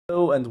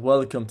Hello and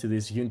welcome to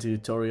this Unity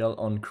tutorial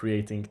on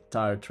creating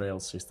tire trail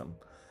system.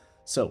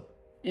 So,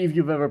 if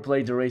you've ever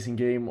played a racing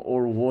game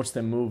or watched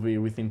a movie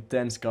with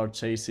intense car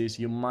chases,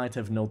 you might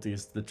have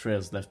noticed the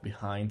trails left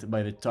behind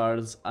by the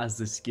tires as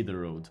they skid the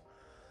road.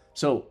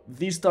 So,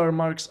 these tire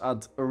marks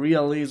add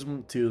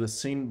realism to the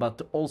scene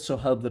but also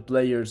help the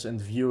players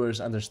and viewers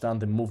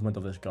understand the movement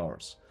of the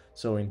cars.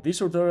 So in this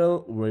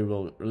tutorial we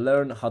will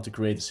learn how to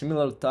create a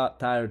similar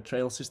tire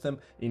trail system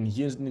in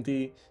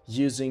Unity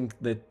using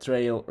the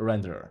trail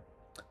renderer.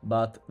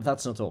 But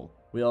that's not all.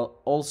 We'll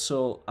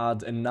also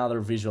add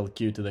another visual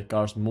cue to the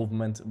car's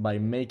movement by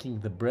making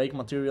the brake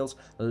materials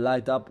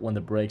light up when the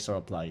brakes are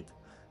applied.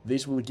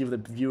 This will give the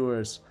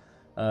viewers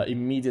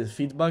immediate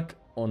feedback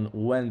on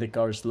when the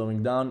car is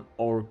slowing down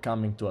or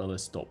coming to a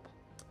stop.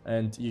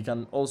 And you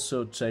can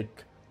also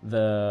check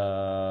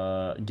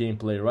the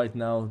gameplay right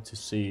now to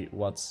see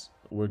what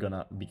we're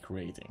gonna be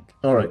creating.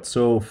 Alright,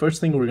 so first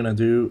thing we're gonna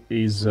do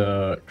is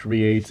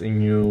create a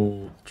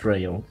new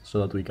trail so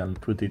that we can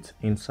put it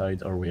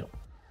inside our wheel.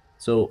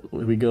 So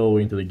we go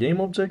into the game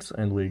objects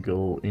and we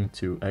go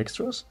into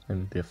extras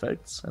and the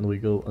effects and we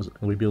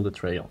build a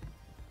trail.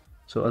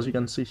 So as you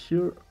can see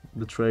here,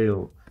 the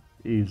trail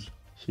is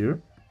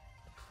here,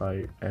 if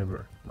I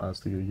ever manage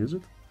to use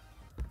it.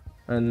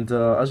 And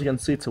as you can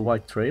see, it's a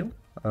white trail.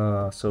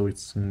 So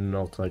it's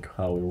not like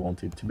how we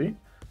want it to be.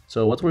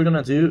 So what we're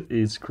gonna do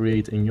is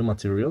create a new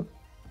material,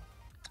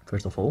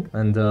 first of all,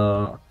 and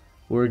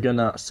we're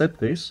gonna set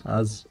this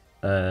as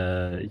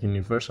a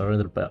universal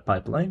render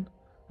pipeline,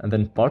 and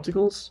then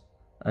particles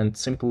and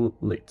simple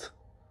lit.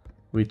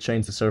 We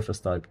change the surface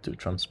type to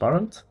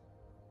transparent,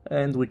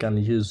 and we can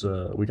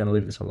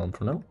leave this alone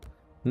for now.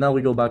 Now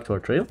we go back to our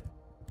trail,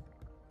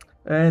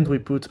 and we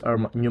put our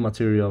new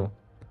material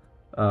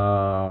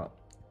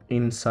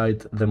inside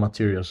the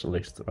materials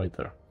list right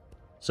there.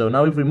 So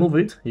now if we move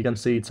it, you can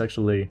see it's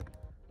actually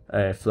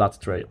a flat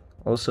trail.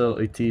 Also,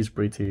 it is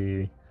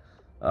pretty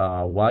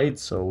wide,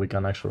 so we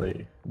can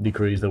actually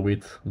decrease the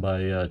width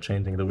by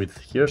changing the width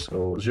here.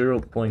 So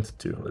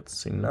 0.2, let's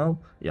see now.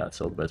 Yeah, it's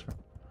all better.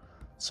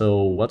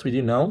 So what we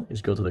do now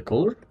is go to the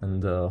color,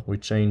 and we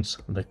change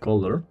the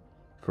color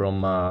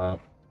from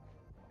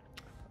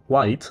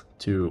white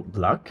to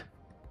black,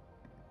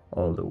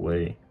 all the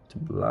way to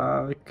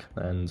black,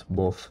 and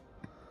both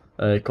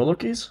color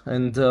keys,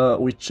 and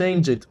we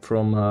change it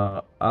from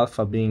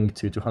alpha being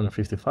to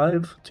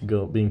 255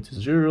 to being to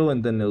 0,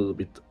 and then a little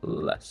bit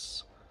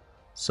less,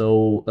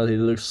 so that it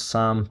looks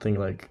something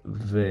like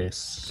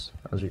this,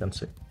 as you can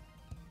see.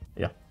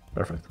 Yeah,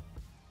 perfect.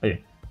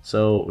 Okay,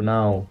 so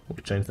now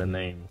we change the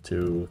name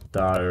to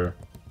tire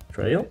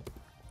trail,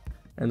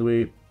 and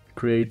we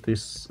create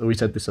this. We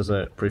set this as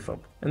a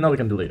prefab, and now we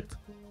can delete it.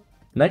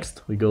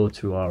 Next, we go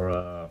to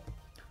our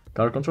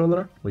car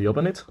controller. We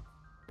open it.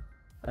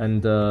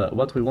 And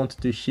what we want to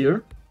do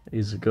here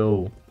is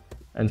go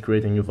and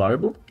create a new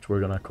variable, which we're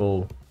gonna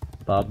call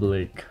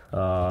public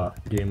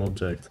game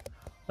object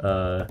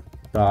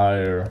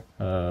tire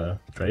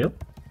trail.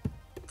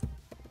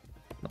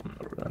 I'm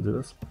never gonna do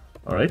this.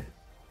 All right,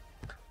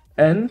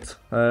 and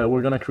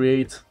we're gonna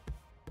create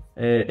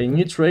a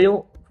new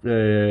trail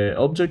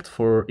object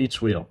for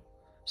each wheel.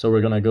 So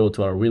we're gonna go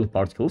to our wheel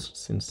particles,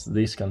 since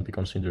this can be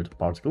considered a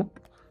particle.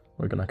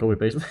 We're gonna copy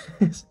paste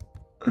this.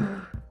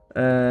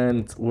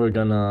 And we're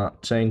gonna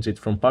change it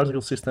from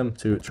particle system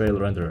to trail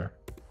renderer,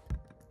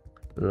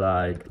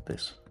 like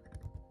this.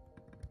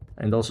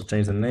 And also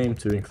change the name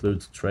to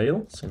include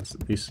trail, since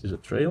this is a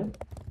trail.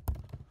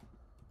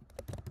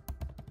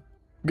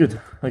 Good,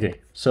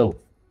 okay, so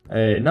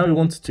now we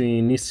want to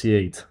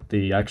initiate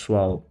the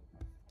actual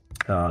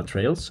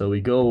trail, so we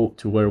go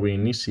to where we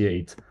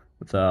initiate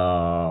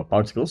the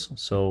particles.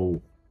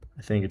 So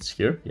I think it's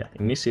here, yeah,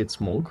 initiate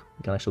smoke.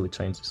 We can actually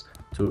change this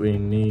to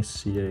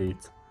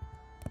initiate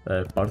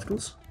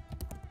particles.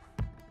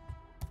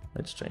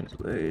 Let's change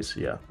this.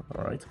 Yeah,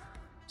 all right.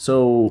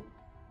 So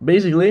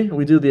basically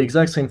we do the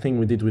exact same thing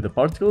we did with the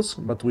particles,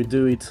 but we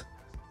do it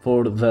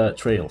for the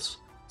trails.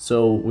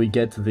 So we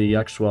get the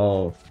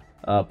actual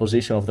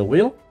position of the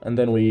wheel, and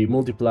then we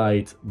multiply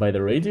it by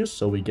the radius,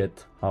 so we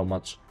get how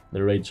much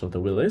the radius of the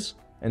wheel is,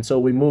 and so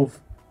we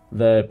move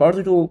the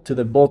particle to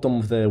the bottom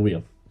of the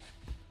wheel.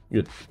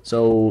 Good.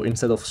 So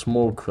instead of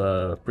smoke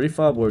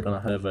prefab, we're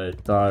gonna have a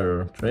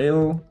tire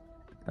trail.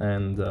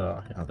 And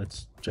yeah,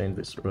 let's change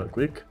this real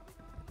quick.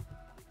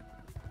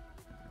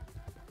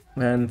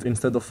 And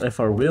instead of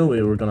FR wheel,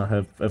 we were gonna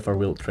have FR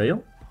wheel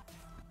trail,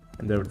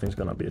 and everything's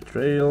gonna be a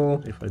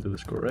trail if I do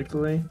this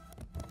correctly.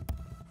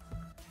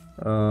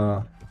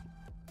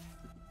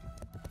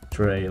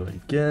 Trail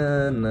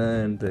again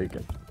and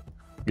again.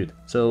 Good.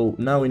 So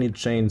now we need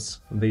to change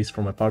this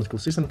from a particle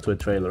system to a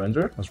trail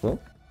renderer as well.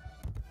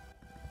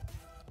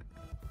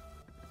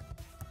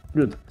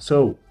 Good.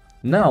 So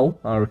now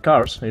our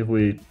cars, if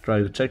we try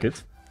to check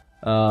it,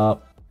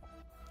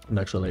 and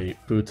actually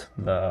put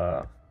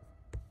the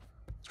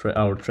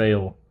our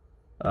trail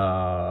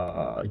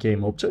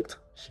game object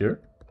here.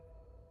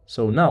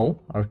 So now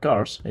our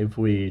cars, if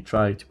we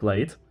try to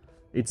play it,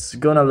 it's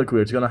gonna look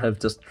weird. It's gonna have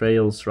just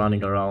trails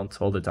running around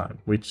all the time,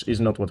 which is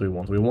not what we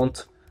want. We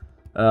want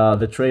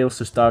the trails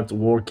to start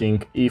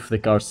working if the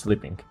car's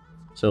sleeping.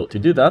 So to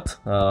do that,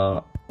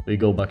 we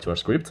go back to our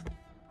script,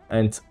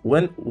 and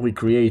when we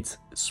create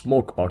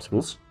smoke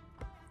particles,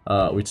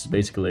 which is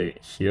basically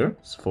here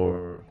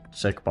for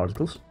check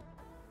particles,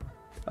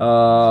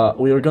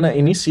 we are gonna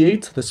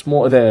initiate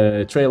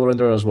the trail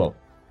renderer as well.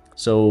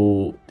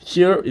 So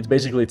here it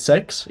basically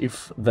checks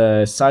if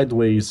the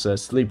sideways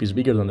slip is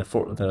bigger than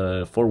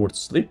the forward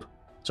slip,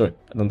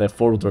 than the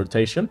forward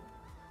rotation.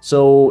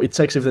 So it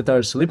checks if the tire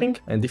is slipping,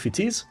 and if it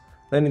is,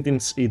 then it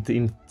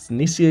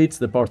initiates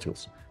the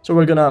particles. So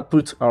we're gonna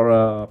put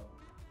our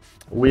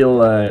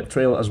wheel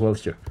trail as well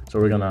here. So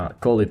we're gonna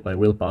call it by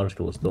wheel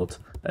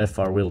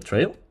particles.fr wheel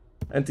trail,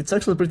 and it's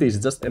actually pretty easy.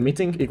 Just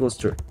emitting equals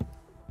true,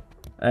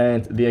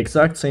 and the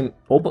exact same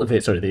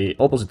the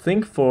opposite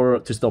thing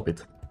to stop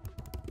it.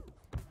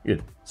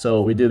 Good.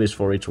 So we do this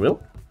for each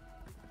wheel,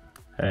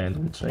 and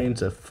we change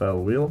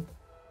FL wheel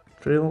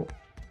trail,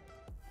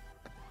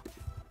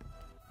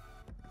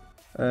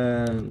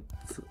 and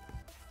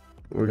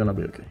we're gonna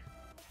be okay.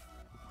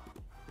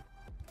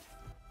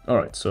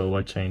 Alright, so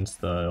I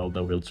changed all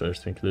the wheel trails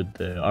to include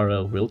the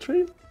RL wheel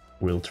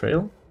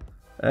trail,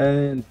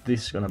 and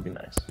this is gonna be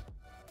nice.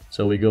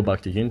 So we go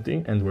back to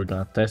Unity and we're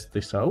gonna test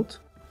this out.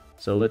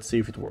 So let's see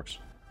if it works.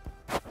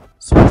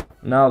 So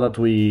now that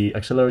we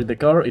accelerate the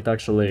car, it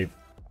actually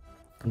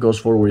goes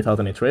forward without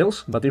any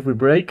trails, but if we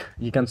brake,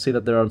 you can see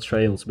that there are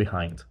trails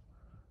behind.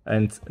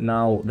 And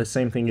now the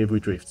same thing if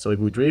we drift. So if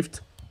we drift,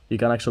 you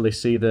can actually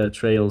see the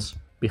trails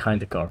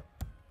behind the car.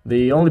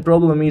 The only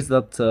problem is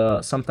that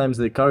sometimes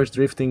the car is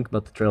drifting,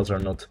 but the trails are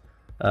not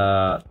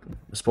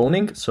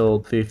spawning. So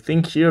the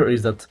thing here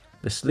is that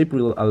the slip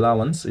wheel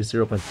allowance is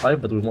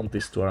 0.5, but we want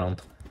this to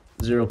around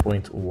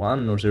 0.1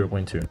 or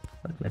 0.2.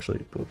 Let me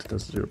actually put it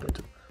as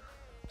 0.2.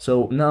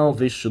 So now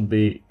this should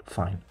be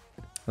fine.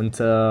 And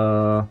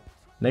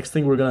next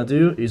thing we're gonna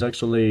do is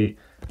actually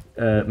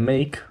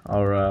make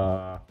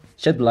our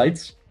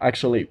headlights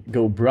actually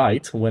go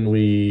bright when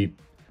we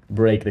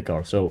brake the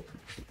car. So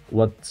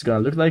what's gonna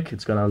look like?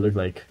 It's gonna look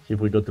like if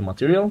we go to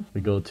material,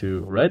 we go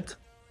to red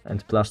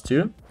and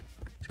 +2.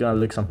 It's gonna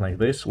look something like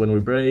this when we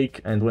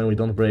brake, and when we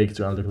don't brake, it's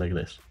gonna look like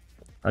this.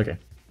 Okay.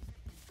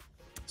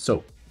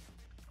 So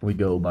we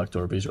go back to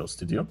our Visual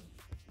Studio,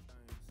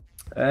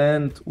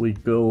 and we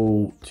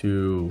go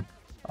to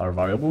our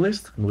variable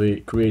list, and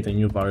we create a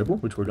new variable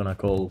which we're gonna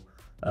call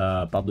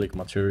public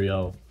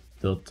material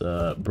dot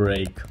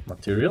brake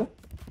material.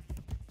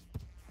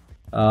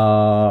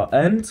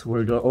 And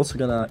we're also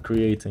gonna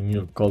create a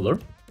new color,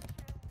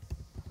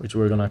 which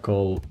we're gonna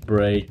call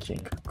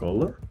braking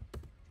color.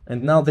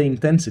 And now the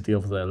intensity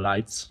of the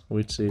lights,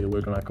 which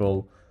we're gonna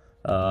call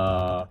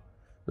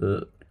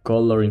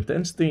color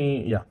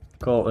intensity, yeah,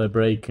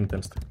 brake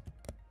intensity.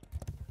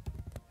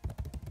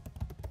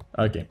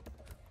 Okay.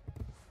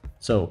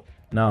 So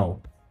now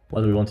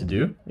what we want to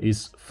do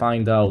is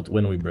find out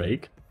when we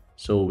brake.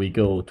 So we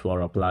go to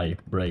our apply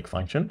brake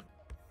function.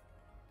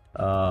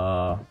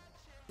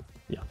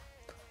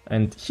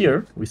 And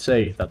here we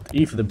say that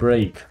if the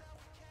brake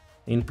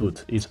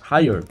input is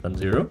higher than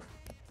 0,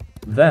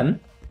 then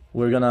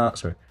we're gonna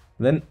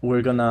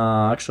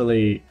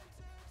actually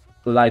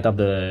light up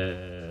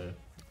the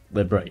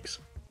brakes.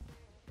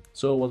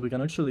 So what we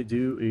can actually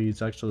do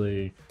is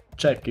actually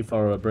check if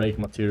our brake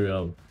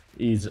material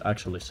is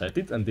actually set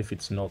it, and if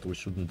it's not, we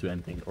shouldn't do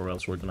anything, or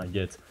else we're gonna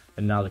get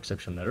a null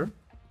exception error.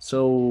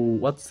 So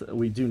what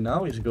we do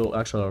now is go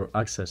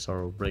access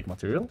our brake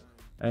material,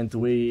 and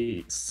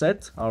we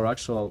set our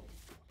actual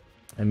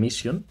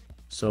emission.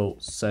 So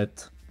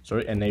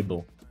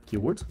enable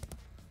keyword,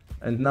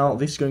 and now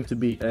this is going to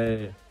be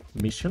a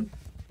emission.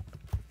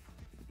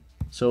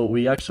 So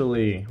we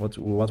actually what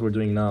we're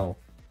doing now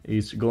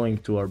is going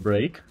to our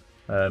brake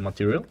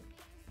material,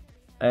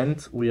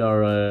 and we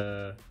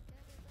are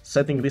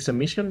setting this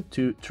emission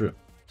to true.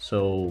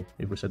 So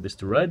if we set this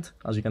to red,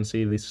 as you can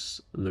see,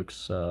 this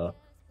looks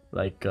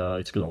like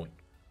it's glowing.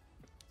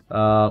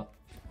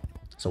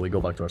 So we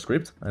go back to our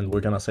script, and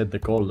we're gonna set the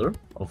color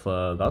of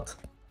that.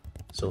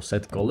 So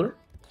set color,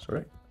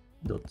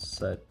 dot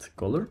set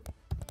color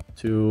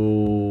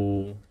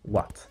to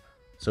what?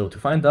 So to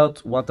find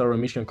out what our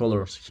emission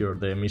colors here,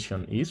 the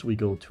emission is, we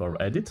go to our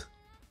edit,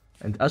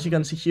 and as you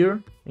can see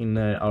here in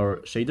our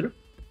shader,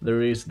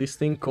 there is this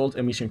thing called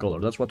emission color.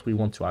 That's what we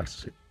want to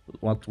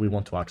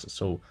access.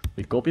 So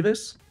we copy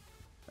this,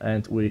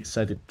 and we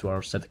set it to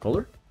our set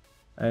color,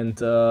 and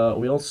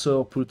we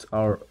also put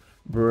our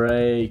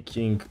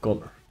braking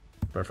color.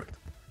 Perfect.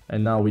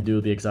 And now we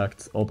do the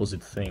exact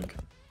opposite thing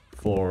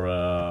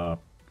for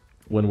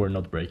when we're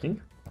not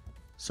braking.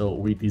 So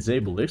we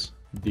disable this,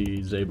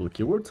 disable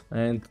keyword,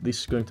 and this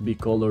is going to be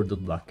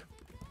color.black.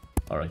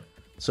 Alright,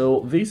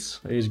 so this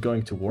is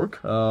going to work,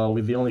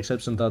 with the only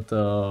exception that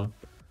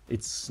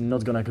it's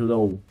not gonna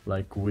glow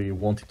like we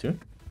want it to.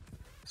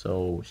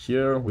 So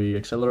here we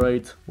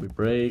accelerate, we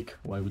brake.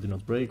 Why we do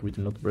not brake? We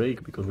do not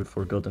brake because we've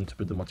forgotten to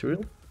put the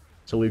material.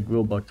 So we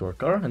go back to our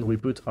car and we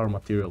put our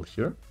material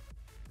here.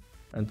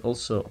 and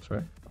also,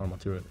 sorry, our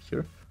material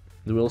here.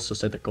 And we also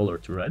set the color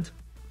to red.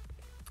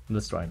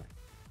 Let's try it.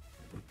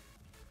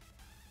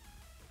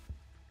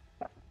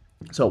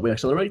 So we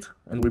accelerate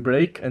and we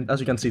brake, and as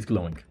you can see, it's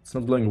glowing. It's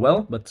not glowing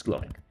well, but it's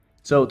glowing.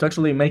 So to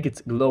actually make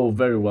it glow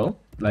very well,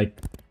 like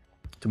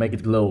to make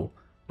it glow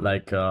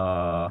like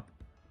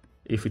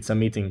if it's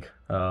emitting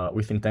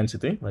with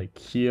intensity, like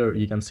here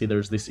you can see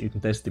there's this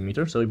intensity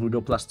meter. So if we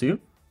go +2, it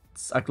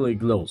actually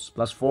glows.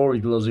 +4,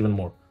 it glows even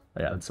more.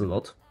 Yeah, that's a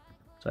lot.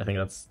 So I think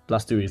that's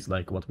 +2 is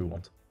like what we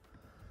want.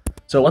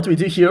 So what we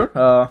do here,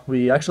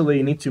 we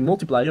actually need to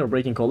multiply our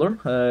braking color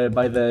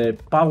by the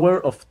power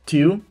of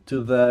 2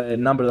 to the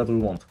number that we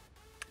want.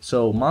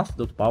 So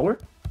math.power,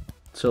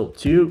 so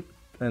 2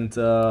 and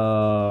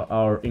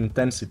our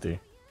intensity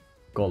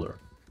color.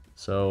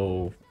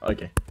 So,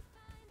 okay.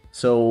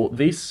 So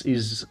this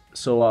is,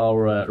 so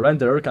our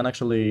renderer can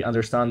actually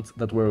understand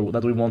that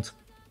we want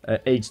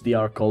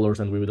HDR colors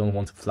and we don't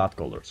want flat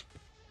colors,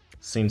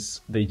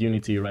 since the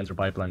Unity render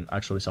pipeline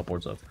actually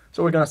supports that.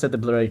 So we're gonna set the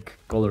brake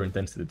color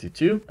intensity to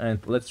 2, and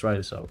let's try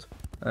this out.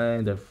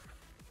 And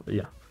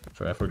yeah,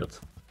 sorry, I forgot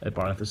a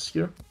parenthesis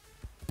here.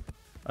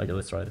 Okay,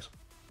 let's try this.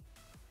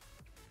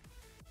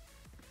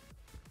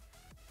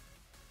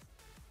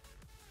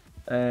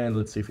 And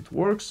let's see if it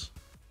works.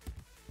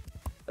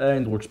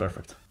 And it works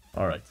perfect.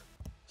 Alright,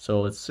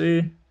 so let's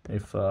see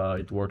if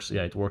it works.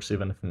 Yeah, it works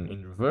even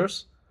in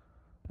reverse.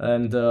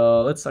 And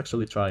let's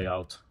actually try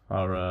out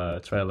our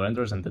trail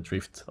renders and the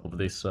drift of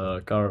this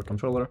car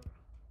controller.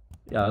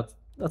 Yeah,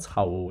 that's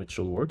how it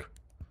should work.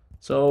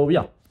 So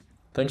yeah,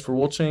 thanks for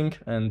watching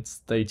and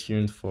stay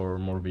tuned for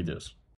more videos.